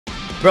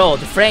Bro,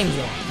 the frames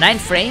though. 9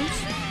 frames?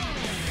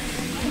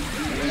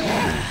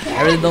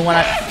 I really don't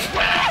wanna...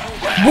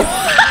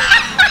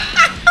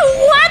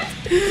 What?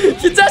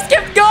 He just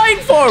kept going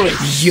for it.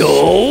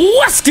 Yo,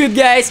 what's good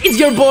guys? It's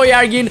your boy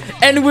Argin,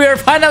 and we're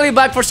finally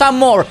back for some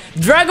more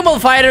Dragonball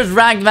FighterZ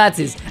ranked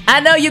matches. I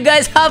know you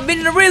guys have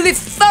been really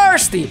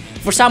thirsty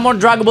for some more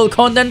Dragonball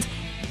content.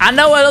 I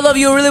know a lot of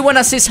you really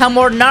wanna see some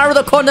more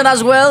Naruto content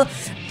as well.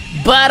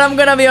 But I'm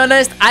gonna be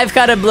honest, I've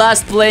had a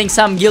blast playing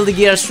some Guilty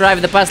Gear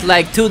Strive the past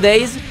like 2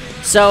 days.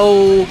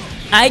 So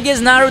I guess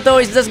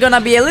Naruto is just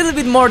gonna be a little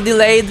bit more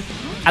delayed,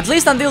 at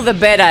least until the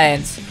beta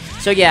ends.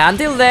 So yeah,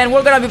 until then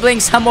we're gonna be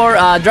playing some more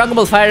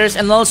Dragonball FighterZ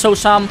and also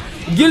some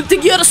Guilty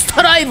Gear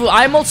Strive.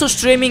 I'm also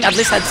streaming, at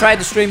least I try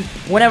to stream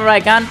whenever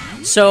I can.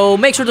 So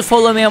make sure to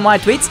follow me on my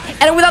tweets.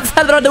 And without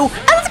further ado,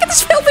 let's get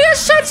this filthy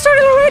ass shit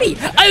started already.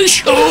 I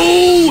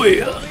show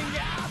you.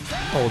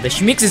 Oh, the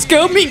schmix is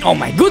coming. Oh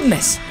my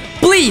goodness.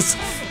 Please,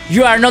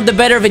 you are not the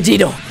better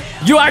Vegito.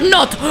 You are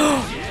not.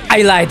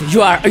 I lied.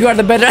 You are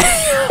the better.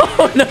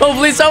 Oh no,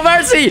 please, have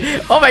mercy.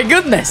 Oh my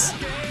goodness.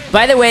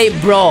 By the way,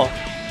 bro,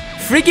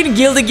 freaking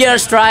Guilty Gear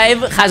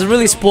Strive has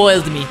really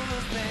spoiled me.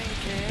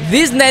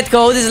 This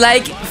netcode is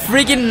like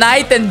freaking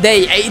night and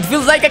day. It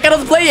feels like I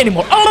cannot play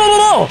anymore.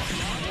 Oh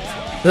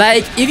no.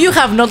 Like, if you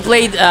have not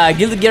played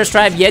Guilty Gear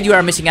Strive yet, you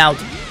are missing out.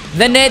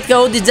 The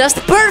netcode is just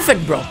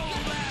perfect, bro.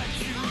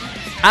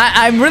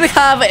 I'm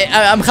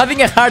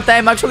having a hard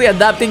time actually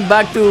adapting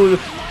back to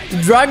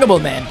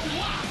Dragonball, man.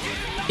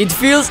 It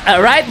feels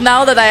right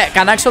now that I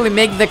can actually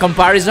make the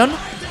comparison.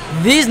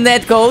 This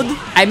netcode,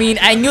 I mean,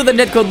 I knew the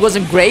netcode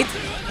wasn't great,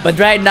 but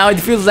right now it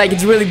feels like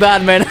it's really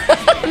bad, man.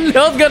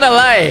 Not gonna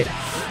lie.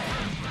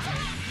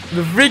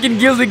 The freaking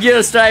Guilty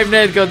Gear Strive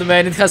netcode,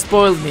 man, it has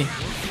spoiled me.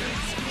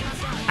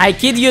 I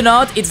kid you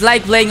not, it's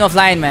like playing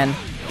offline, man.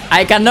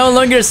 I can no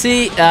longer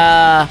see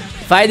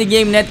fighting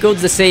game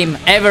netcodes the same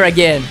ever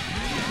again.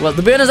 Well,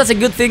 to be honest, that's a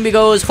good thing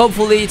because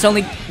hopefully it's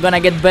only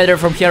gonna get better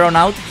from here on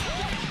out.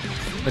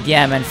 But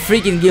yeah, man,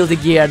 freaking Guilty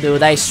Gear,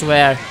 dude, I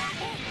swear.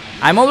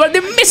 I'm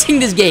already missing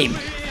this game.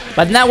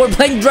 But now we're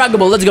playing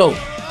Dragonball, let's go.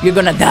 You're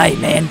gonna die,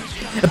 man.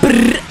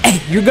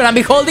 You're gonna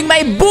be holding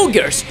my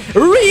boogers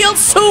real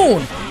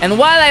soon. And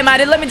while I'm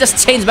at it, let me just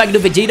change back to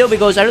Vegito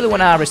because I really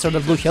wanna restore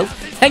the blue health.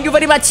 Thank you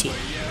very much.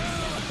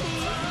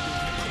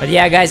 But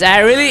yeah, guys,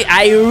 I really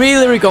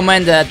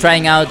recommend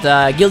trying out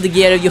Guilty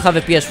Gear if you have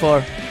a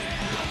PS4.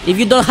 If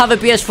you don't have a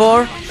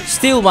PS4,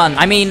 steal one.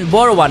 I mean,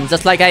 borrow one,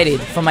 just like I did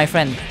from my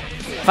friend.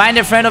 Find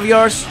a friend of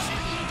yours,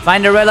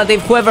 find a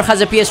relative, whoever has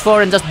a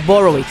PS4, and just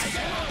borrow it.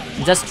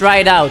 Just try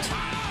it out.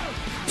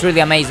 It's really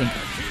amazing.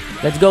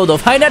 Let's go though.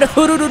 Final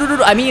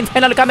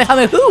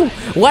Kamehameha.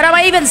 What am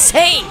I even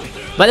saying?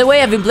 By the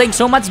way, I've been playing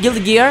so much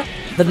Guilty Gear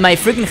that my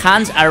freaking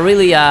hands are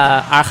really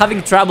are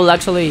having trouble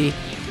actually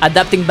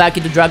adapting back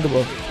into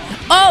Dragonball.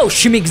 Oh,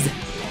 she mixed.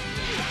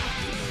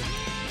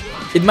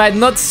 It might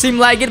not seem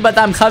like it, but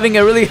I'm having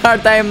a really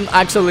hard time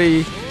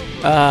actually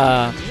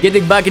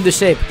getting back into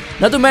shape.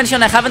 Not to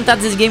mention, I haven't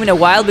touched this game in a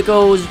while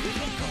because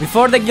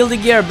before the Guilty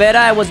Gear beta,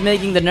 I was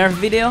making the nerf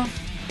video.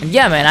 And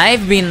yeah, man,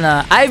 I've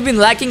been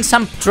lacking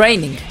some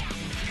training.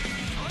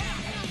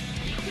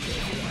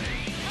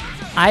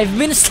 I've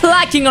been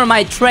slacking on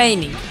my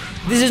training.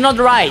 This is not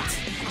right.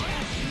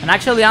 And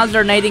actually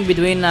alternating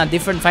between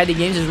different fighting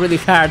games is really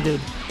hard, dude.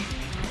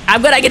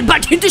 I'm gonna get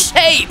back into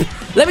shape.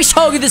 Let me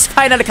show you this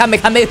final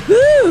Kamehameha.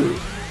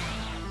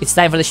 It's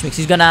time for the schmix.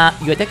 He's gonna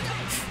UI tech.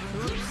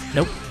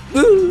 Nope.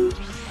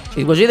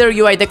 It was either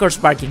UI tech or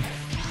sparking.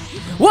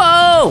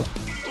 Whoa!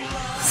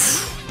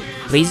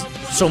 Please,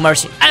 show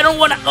mercy. I don't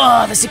wanna.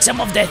 Oh, the 6M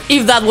of death.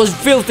 If that was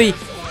filthy,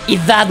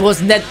 if that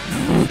was net.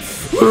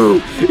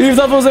 If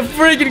that was a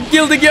freaking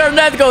Guilty Gear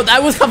netcode, I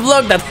would have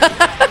logged that.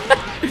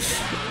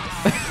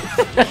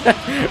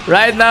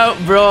 Right now,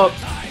 bro.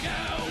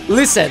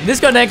 Listen, this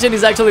connection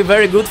is actually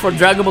very good for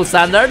Dragonball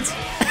standards.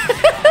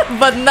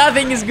 But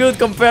nothing is good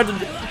compared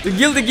to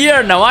Guilty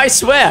Gear now, I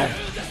swear.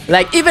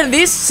 Like, even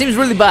this seems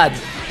really bad.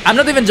 I'm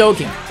not even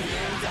joking.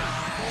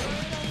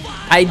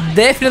 I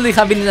definitely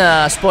have been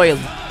spoiled.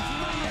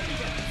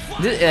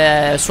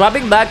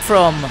 Swapping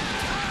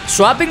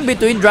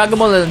between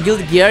Dragonball and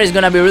Guilty Gear is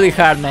gonna be really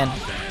hard, man.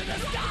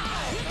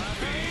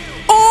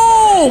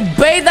 Oh,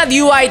 bait that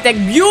UI tech,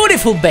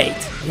 beautiful bait.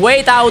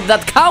 Wait out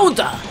that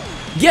counter.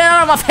 Get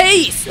out of my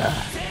face.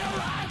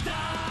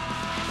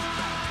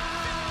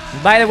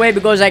 By the way,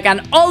 because I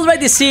can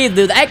already see it,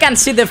 dude, I can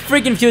see the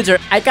freaking future.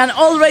 I can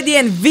already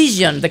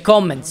envision the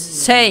comments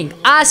saying,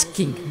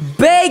 asking,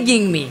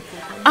 begging me,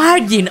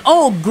 Argin,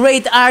 oh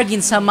great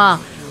Argin-sama,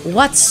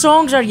 what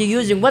songs are you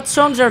using? What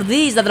songs are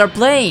these that are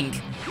playing?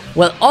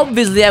 Well,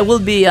 obviously I will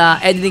be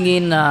editing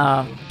in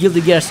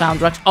Guilty Gear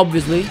soundtracks,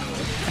 obviously.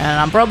 And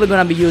I'm probably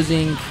gonna be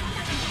using,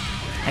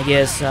 I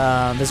guess,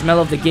 the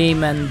smell of the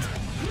game and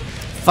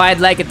Fight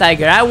Like a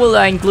Tiger. I will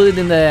include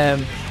it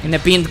in the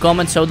pinned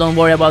comment, so don't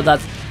worry about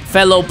that,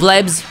 fellow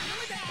plebs.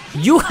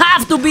 You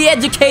have to be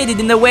educated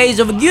in the ways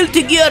of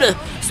Guilty Gear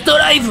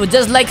Strive,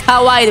 just like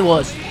how I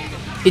was.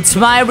 It's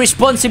my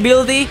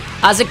responsibility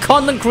as a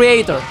content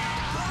creator.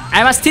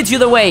 I must teach you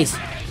the ways.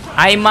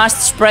 I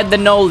must spread the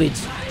knowledge.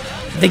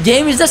 The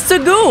game is just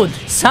too good.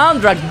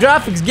 Soundtrack,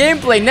 graphics,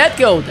 gameplay,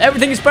 netcode,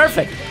 everything is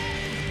perfect.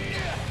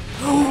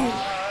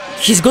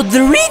 He's got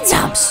the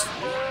re-jumps.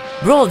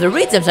 Bro, the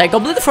re-jumps, I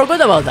completely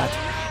forgot about that.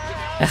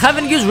 I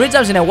haven't used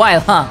re-jumps in a while,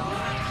 huh?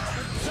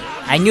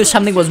 I knew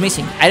something was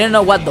missing. I don't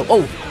know what though.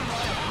 Oh.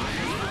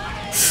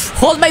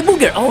 Hold my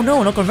booger. Oh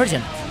no, no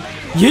conversion.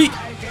 Yeet.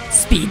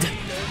 Speed.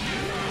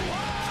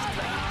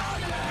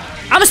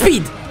 I'm a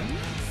speed.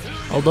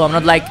 Although I'm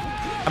not like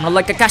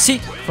Kakashi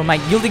from my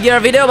Guilty Gear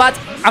video, but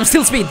I'm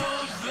still speed.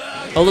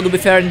 Although to be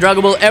fair, in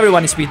Dragon Ball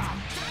everyone is speed.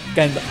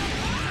 Kinda.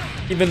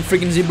 Even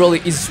freaking Z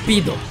Broly is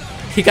speedo.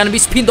 He can be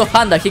Speedo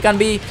Panda. He can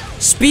be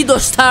Speedo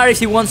Star if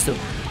he wants to.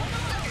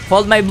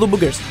 Hold my blue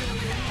boogers.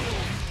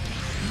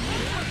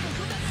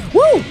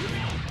 Woo!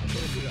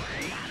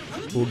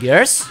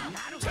 Boogers.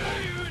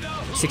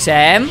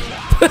 6am.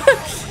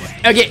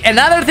 Okay,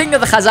 another thing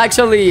that has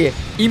actually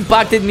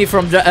impacted me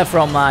from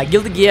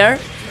Guilty Gear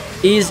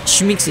is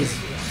schmixes.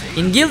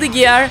 In Guilty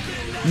Gear,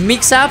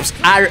 mix-ups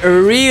are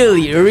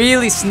really,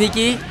 really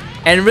sneaky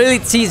and really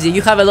cheesy.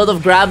 You have a lot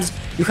of grabs.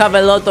 You have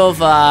a lot of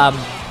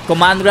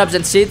command grabs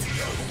and shit.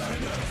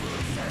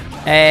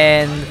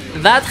 And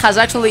that has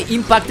actually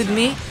impacted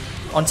me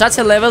on such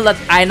a level that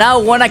I now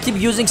wanna keep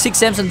using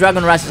 6Ms and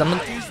Dragon Rushes.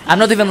 I'm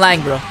not even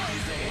lying, bro.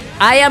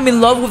 I am in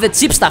love with the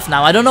cheap stuff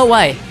now. I don't know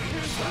why.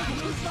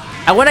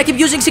 I wanna keep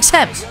using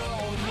 6Ms.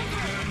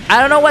 I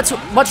don't know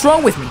what's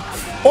wrong with me.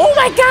 Oh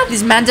my god,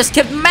 this man just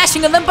kept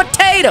mashing on them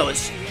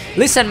potatoes.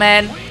 Listen,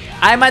 man,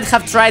 I might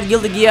have tried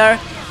Guilty Gear.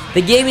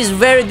 The game is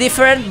very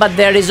different, but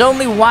there is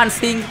only one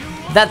thing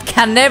that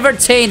can never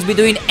change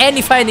between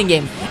any fighting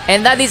game,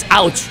 and that is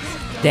ouch.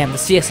 Damn, the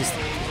C assist.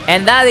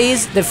 And that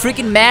is the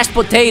freaking mashed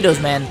potatoes,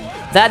 man.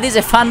 That is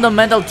a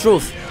fundamental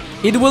truth.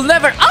 It will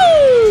never...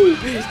 Oh!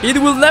 It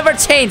will never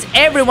change.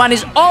 Everyone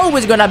is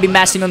always gonna be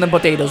mashing on the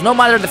potatoes, no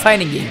matter the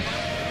fighting game.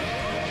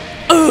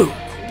 Oh!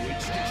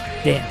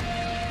 Damn.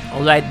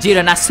 Alright,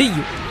 Jiren, I see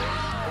you.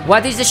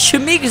 What is the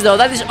schmix, though?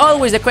 That is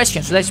always the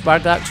question. Should I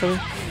spark that, actually?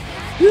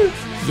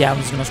 Yeah, I'm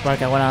just gonna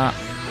spark.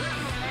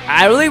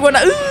 I really wanna...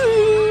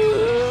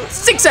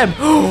 6M!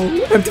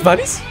 Empty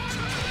bodies?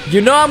 You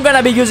know I'm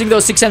gonna be using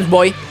those 6Ms,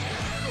 boy.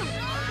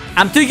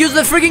 I'm too used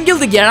to the freaking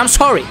Guilty Gear, I'm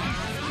sorry.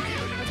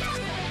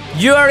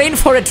 You are in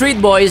for a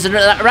treat, boys.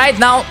 Right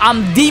now,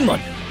 I'm Demon.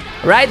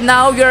 Right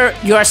now,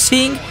 you are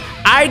seeing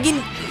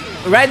Argin.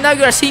 Right now,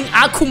 you are seeing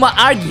Akuma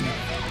Argin.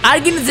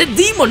 Argin is the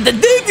demon, the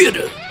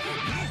devil.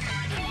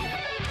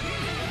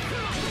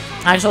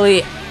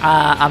 Actually,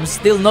 I'm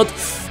still not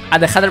at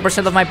the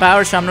 100% of my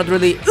power, so I'm not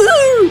really...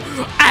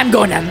 I'm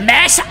gonna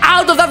mash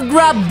out of that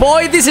grab,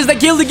 boy. This is the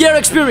Guilty Gear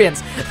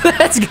experience.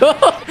 Let's go.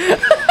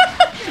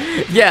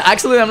 Yeah,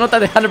 actually, I'm not at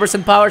the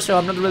 100% power, so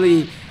I'm not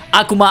really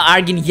Akuma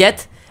Argin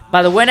yet.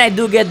 But when I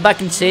do get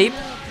back in shape,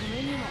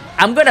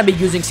 I'm gonna be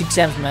using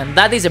 6Ms, man.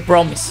 That is a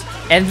promise.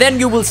 And then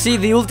you will see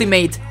the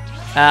ultimate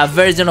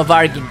version of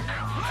Argin.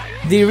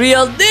 The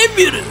real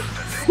debut.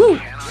 Woo.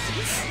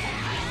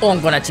 Oh,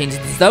 I'm gonna change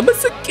this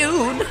zamasu.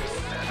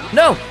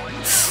 No.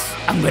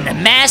 I'm gonna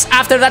mash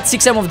after that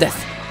 6M of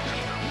death.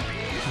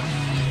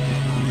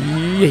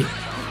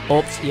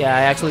 Oops, yeah,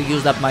 I actually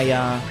used up my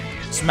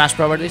smash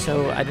property,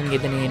 so I didn't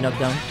get any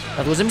knockdown.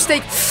 That was a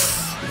mistake.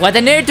 What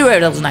an air to air,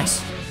 that was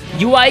nice.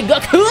 UI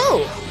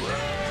Goku!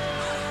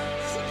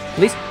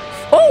 Please.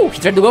 Oh, he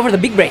tried to go for the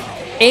big brain.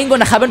 Ain't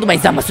gonna happen to my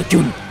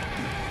Zamasu-kun.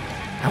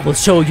 I will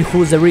show you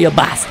who's the real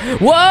boss.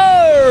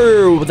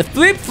 Whoa! The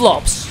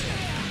flip-flops.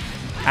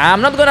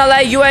 I'm not gonna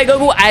lie, UI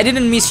Goku, I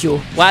didn't miss you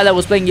while I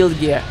was playing Guilty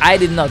Gear. I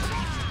did not.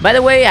 By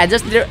the way,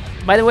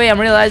 I'm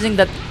realizing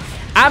that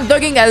I'm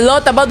talking a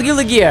lot about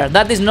Guilty Gear.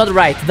 That is not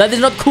right. That is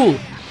not cool.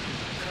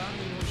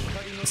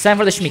 It's time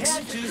for the schmix.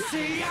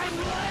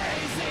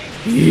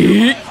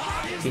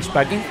 He's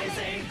sparking.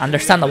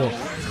 Understandable.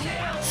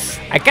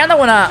 I kinda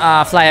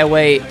wanna fly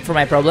away from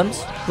my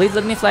problems. Please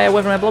let me fly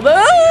away from my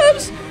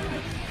problems.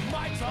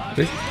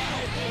 Please.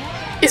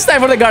 It's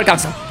time for the guard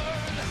council.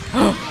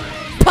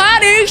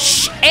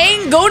 Punish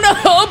ain't gonna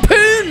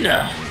happen.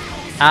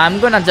 I'm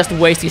gonna just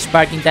waste his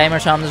sparking timer,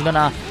 so I'm just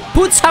gonna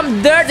put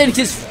some dirt in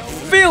his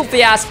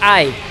filthy ass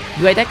eye.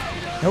 Do I attack?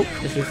 Nope.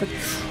 Just reflect.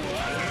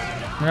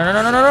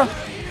 No.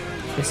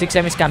 The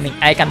 6M is coming.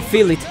 I can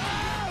feel it.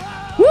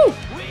 Woo!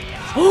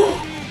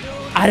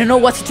 I don't know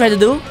what he tried to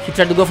do. He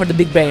tried to go for the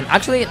big brain.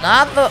 Actually,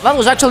 that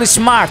was actually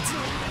smart.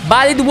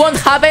 But it won't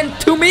happen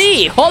to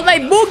me. Hold my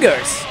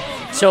boogers.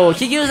 So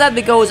he used that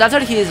because after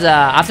his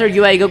after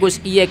UI Goku's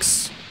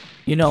EX,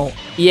 you know,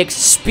 EX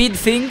speed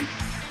thing,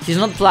 he's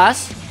not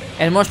plus,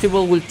 and most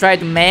people will try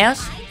to mash.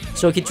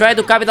 So he tried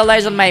to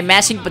capitalize on my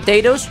mashing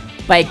potatoes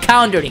by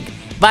countering.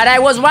 But I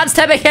was one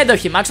step ahead of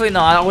him. Actually, no,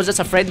 I was just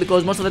afraid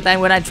because most of the time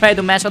when I try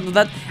to mash out of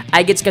that,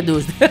 I get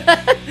skadoozed.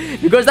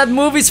 Because that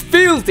move is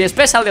filthy,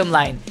 especially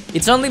online.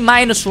 It's only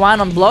 -1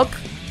 on block,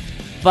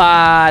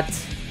 but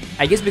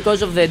I guess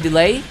because of the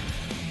delay,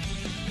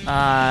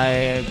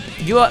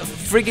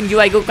 freaking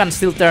UI Goku can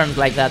still turn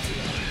like that.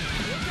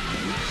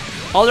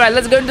 Alright,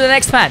 let's go into the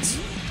next match.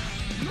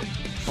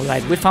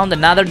 Alright, we found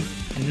another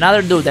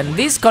Another dude, and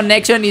this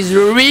connection is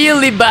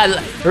really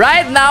bad.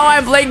 Right now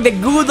I'm playing the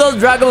good old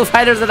Dragonball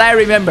FighterZ that I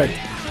remembered.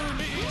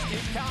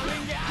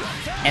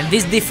 And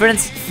this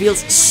difference feels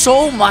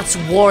so much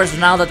worse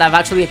now that I've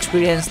actually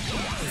experienced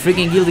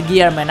freaking Guilty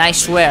Gear, man, I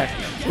swear.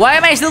 Why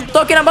am I still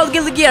talking about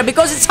Guilty Gear?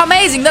 Because it's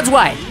amazing, that's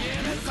why.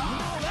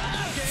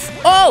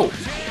 Oh!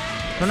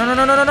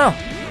 No.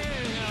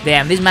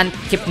 Damn, this man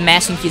kept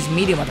mashing his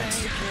medium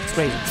attacks. It's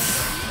crazy.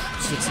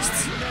 She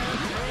exists.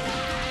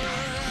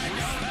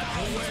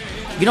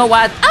 You know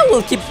what? I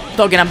will keep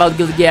talking about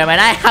Guilty Gear, man.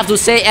 I have to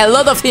say a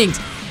lot of things.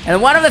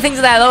 And one of the things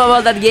that I love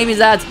about that game is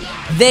that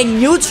the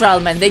neutral,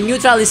 man. The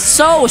neutral is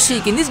so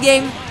sick. In this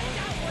game,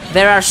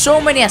 there are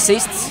so many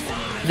assists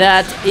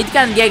that it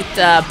can get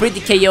pretty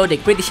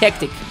chaotic, pretty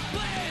hectic.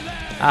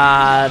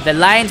 The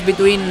lines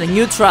between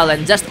neutral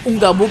and just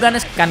Unga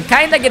Buganes can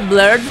kinda get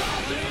blurred.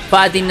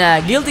 But in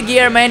Guilty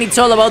Gear, man, it's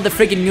all about the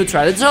freaking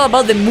neutral. It's all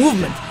about the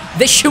movement.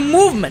 The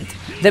movement.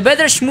 The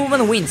better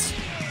movement wins.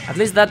 At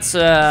least that's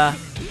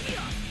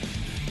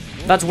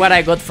what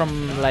I got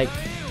from, like,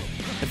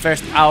 the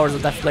first hours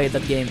that I've played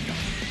that game.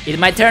 It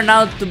might turn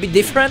out to be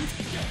different,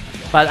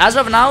 but as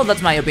of now,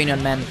 that's my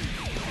opinion, man.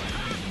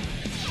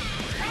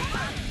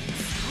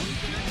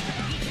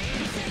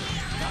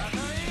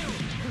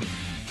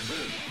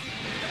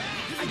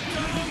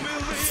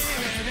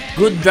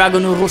 Good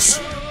Dragon Rush,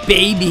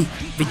 baby.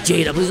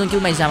 Vegito, please don't kill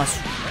my Zamasu.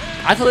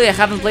 Actually, I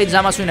haven't played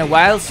Zamasu in a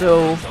while,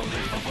 so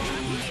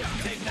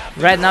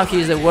right now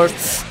he is the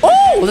worst.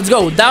 Oh, let's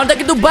go. Down take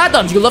into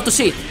buttons. You'll love to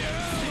see it.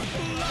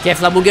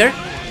 Kefla Booger.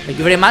 Thank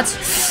you very much.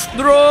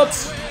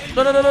 Drops.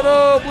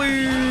 No,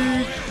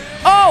 please.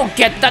 Oh,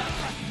 get that.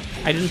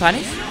 I didn't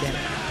punish. Damn.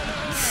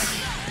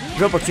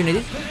 Draw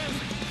opportunity.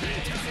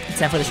 It's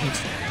time for the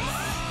Schmitz.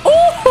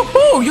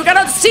 Oh, you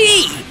cannot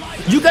see.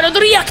 You cannot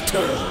react.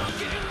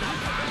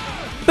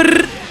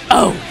 Brr.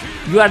 Oh,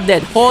 you are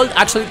dead. Hold,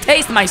 actually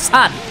taste my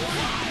son.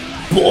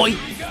 Boy.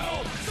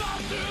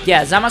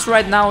 Yeah, Zamasu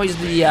right now is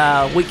the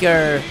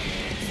weaker.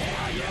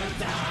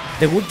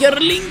 The weaker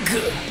link.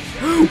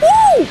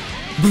 Woo!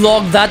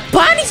 Block that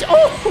punish.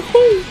 Oh,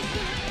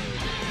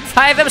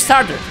 5M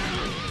starter.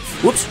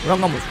 Whoops, wrong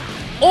combo.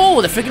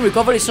 Oh, the freaking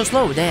recovery is so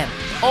slow. Damn.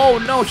 Oh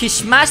no, he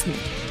smashed me.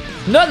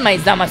 Not my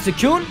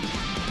Zamasu-kun.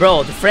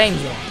 Bro, the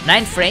frames though.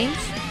 9 frames.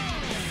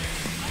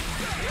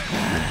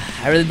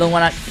 I really don't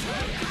wanna.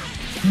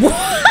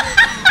 What?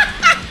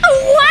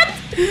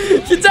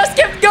 He just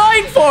kept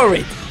going for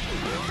it.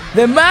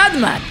 The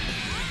madman.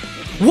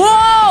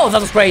 Whoa, that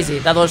was crazy.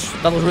 That was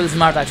really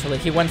smart actually.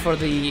 He went for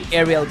the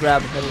aerial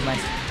grab. That was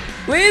nice.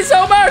 Please,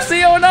 oh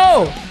mercy, oh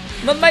no!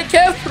 Not my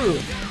kefla.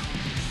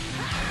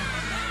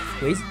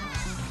 Please.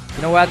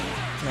 You know what?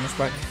 I'm gonna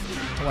spark.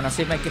 I wanna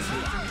save my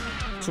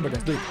kefla. Super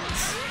death, do it.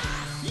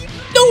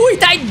 Do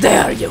it, I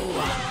dare you!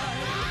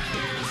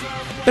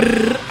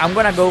 I'm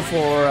gonna go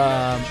for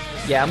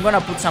yeah, I'm gonna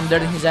put some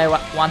dirt in his eye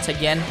once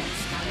again.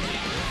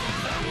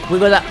 We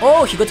got that.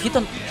 Oh, he got hit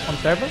on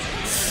purpose?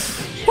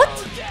 What?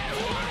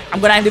 I'm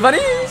gonna end the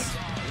Vanis.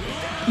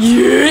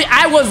 Yeah,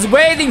 I was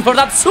waiting for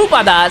that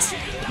super dash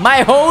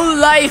my whole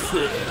life.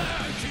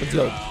 Let's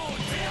go.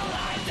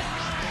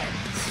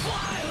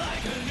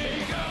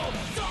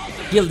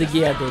 Guilty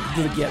Gear, dude.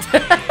 Guilty Gear.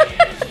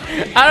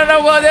 I don't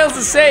know what else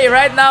to say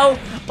right now.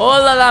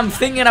 All that I'm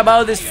thinking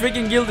about is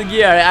freaking Guilty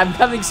Gear. I'm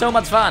having so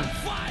much fun.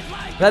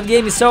 That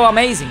game is so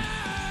amazing.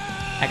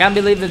 I can't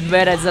believe that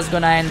beta is just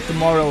gonna end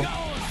tomorrow.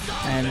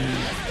 And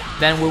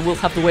then we will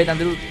have to wait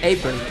until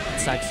April. It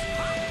sucks.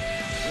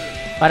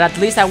 But at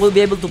least I will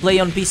be able to play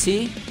on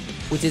PC.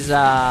 Which is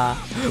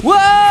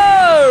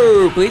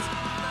whoa! Please.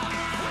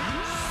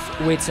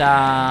 Which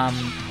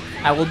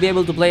I will be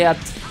able to play at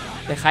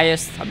the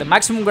highest, at the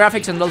maximum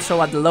graphics and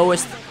also at the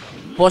lowest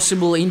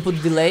possible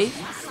input delay.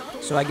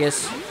 So I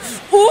guess.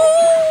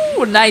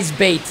 Ooh, nice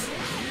bait.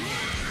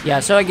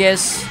 Yeah, so I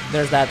guess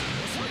there's that.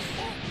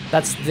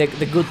 That's the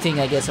good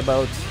thing, I guess,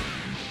 about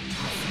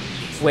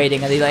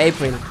waiting until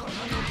April.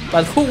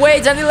 But who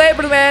waits until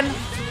April, man?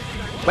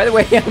 By the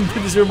way, I'm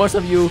pretty sure most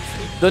of you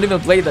don't even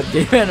play that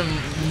game, and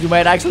you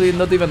might actually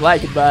not even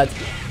like it, but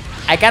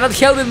I cannot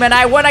help it, man.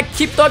 I wanna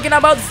keep talking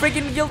about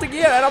freaking Guilty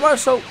Gear, and I'm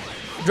also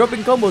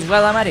dropping combos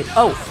while I'm at it.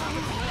 Oh.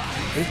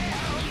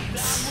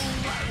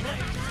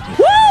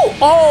 Woo!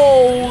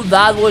 Oh,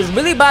 that was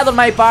really bad on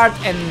my part,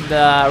 and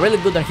really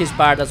good on his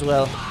part as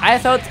well. I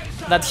thought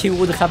that he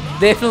would have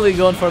definitely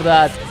gone for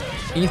that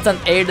instant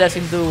air dash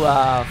into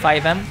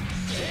 5M.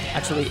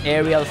 Actually,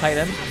 aerial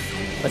 5M.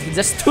 But he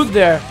just stood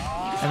there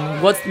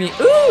and watched me,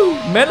 ooh,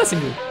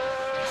 menacingly.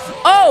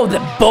 Oh, the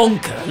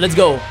bonker. Let's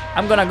go.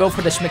 I'm gonna go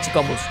for the schmexy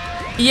combos.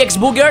 EX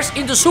boogers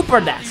into super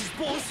dash.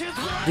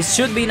 This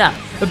should be enough.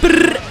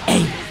 Brrr,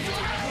 hey.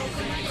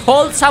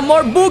 Hold some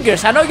more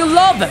boogers. I know you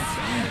love them.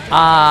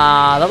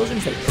 That was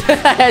insane.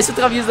 I should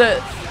have used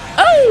the.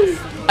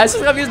 Oh! I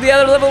should have used the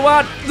other level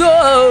 1.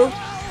 No!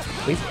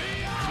 Please.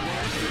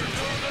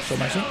 So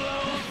much.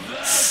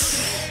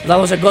 That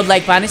was a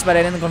godlike punish, but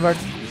I didn't convert.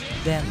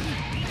 Damn.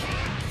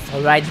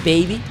 Alright,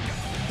 baby.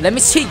 Let me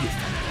see you.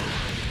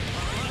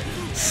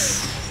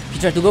 He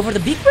tried to go for the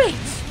big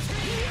brains.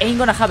 ain't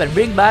gonna happen.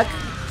 Bring back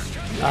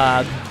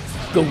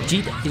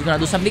Gogeta. He's gonna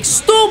do something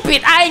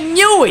stupid. I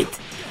knew it.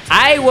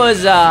 I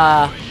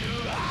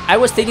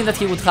was thinking that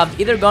he would have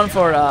either gone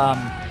for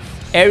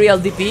aerial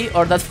DP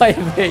or that fire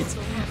rate.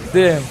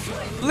 Damn.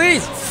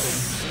 Please.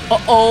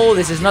 Uh-oh,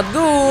 this is not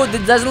good.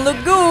 It doesn't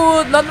look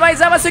good. Not my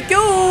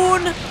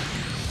Zamasu-kun.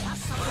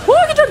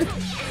 Whoa, he turned it.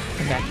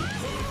 Come back.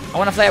 I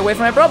wanna fly away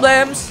from my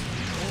problems.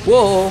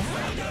 Whoa.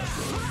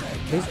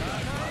 Please.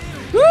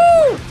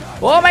 Woo!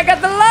 Oh my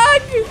god, the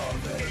lag!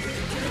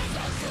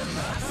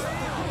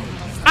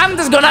 I'm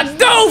just gonna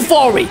go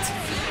for it!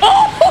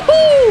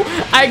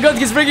 Oh! I got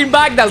his freaking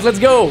back dance, let's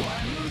go!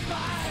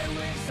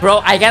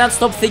 Bro, I cannot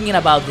stop thinking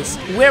about this.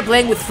 We're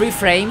playing with 3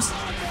 frames,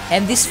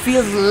 and this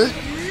feels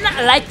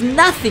like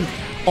nothing.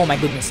 Oh my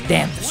goodness,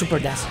 damn, the super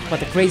dash.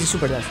 What a crazy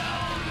super dash.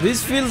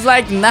 This feels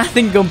like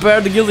nothing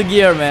compared to Guilty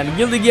Gear, man.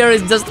 Guilty Gear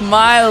is just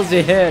miles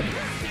ahead.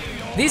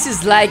 This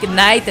is like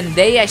night and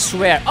day, I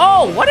swear.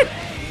 Oh, what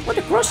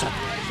a cross-up.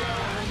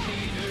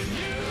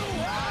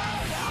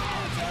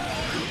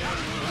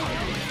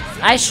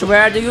 I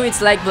swear to you,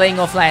 it's like playing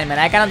offline, man.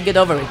 I cannot get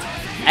over it.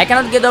 I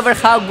cannot get over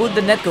how good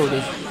the netcode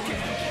is.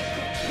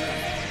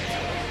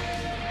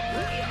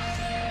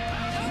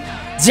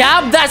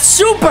 Jab that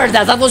super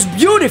dash! That was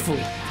beautiful!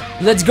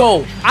 Let's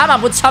go. I'ma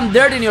put some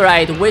dirt in your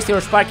eye to waste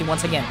your sparking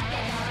once again.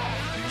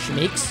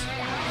 Schmix.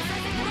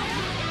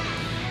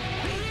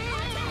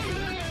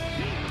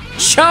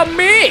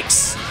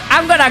 Schmix!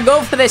 I'm gonna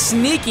go for the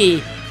sneaky,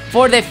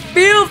 for the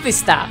filthy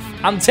stuff.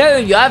 I'm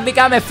telling you, I've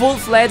become a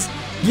full-fledged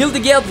Guilty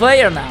Gear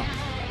player now.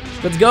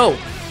 Let's go.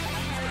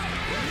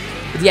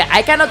 But yeah,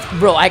 I cannot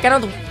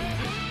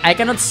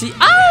see.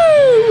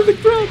 Oh, the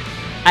crap!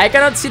 I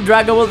cannot see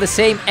Dragon Ball the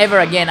same ever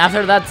again.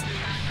 After that,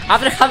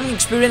 after having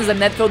experienced the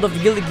netcode of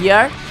Guilty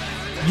Gear,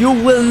 you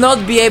will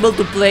not be able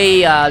to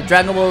play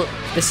Dragon Ball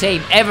the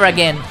same ever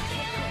again.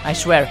 I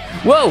swear.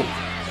 Whoa!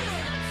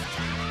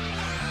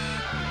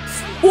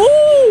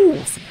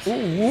 Ooh!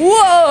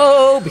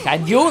 Whoa!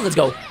 Behind you. Let's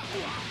go.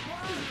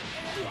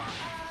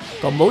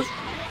 Combos.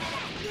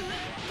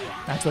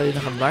 That's why you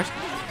don't have bars.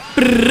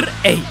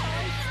 Hey!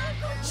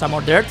 Some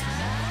more dirt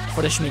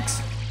for the Schmix.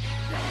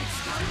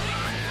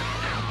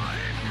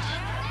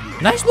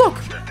 Nice block!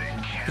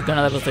 He's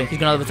gonna level 3. He's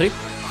gonna level 3.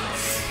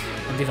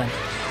 And defend.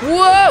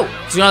 Whoa!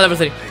 He's gonna level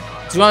 3.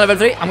 He's gonna level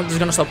 3. I'm just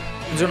gonna stop.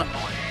 He's gonna.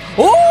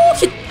 Oh!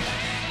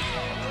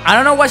 I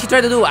don't know what he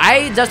tried to do.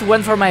 I just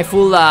went for my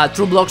full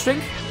true block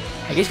string.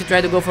 I guess he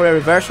tried to go for a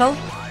reversal.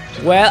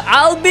 Well,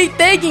 I'll be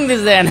taking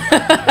this then.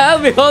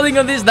 I'll be holding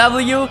on this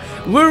W.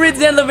 We'll reach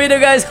the end of the video,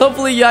 guys.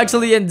 Hopefully you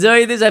actually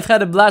enjoyed this. I've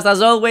had a blast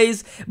as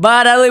always.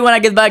 But I really want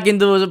to get back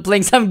into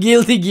playing some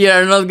Guilty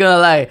Gear, I'm not gonna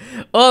lie.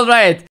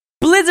 Alright.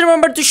 Please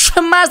remember to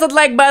smash that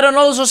like button.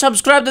 Also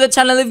subscribe to the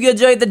channel if you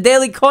enjoyed the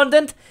daily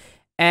content.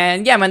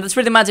 And yeah, man, that's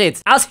pretty much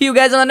it. I'll see you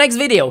guys on the next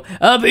video.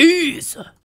 Peace!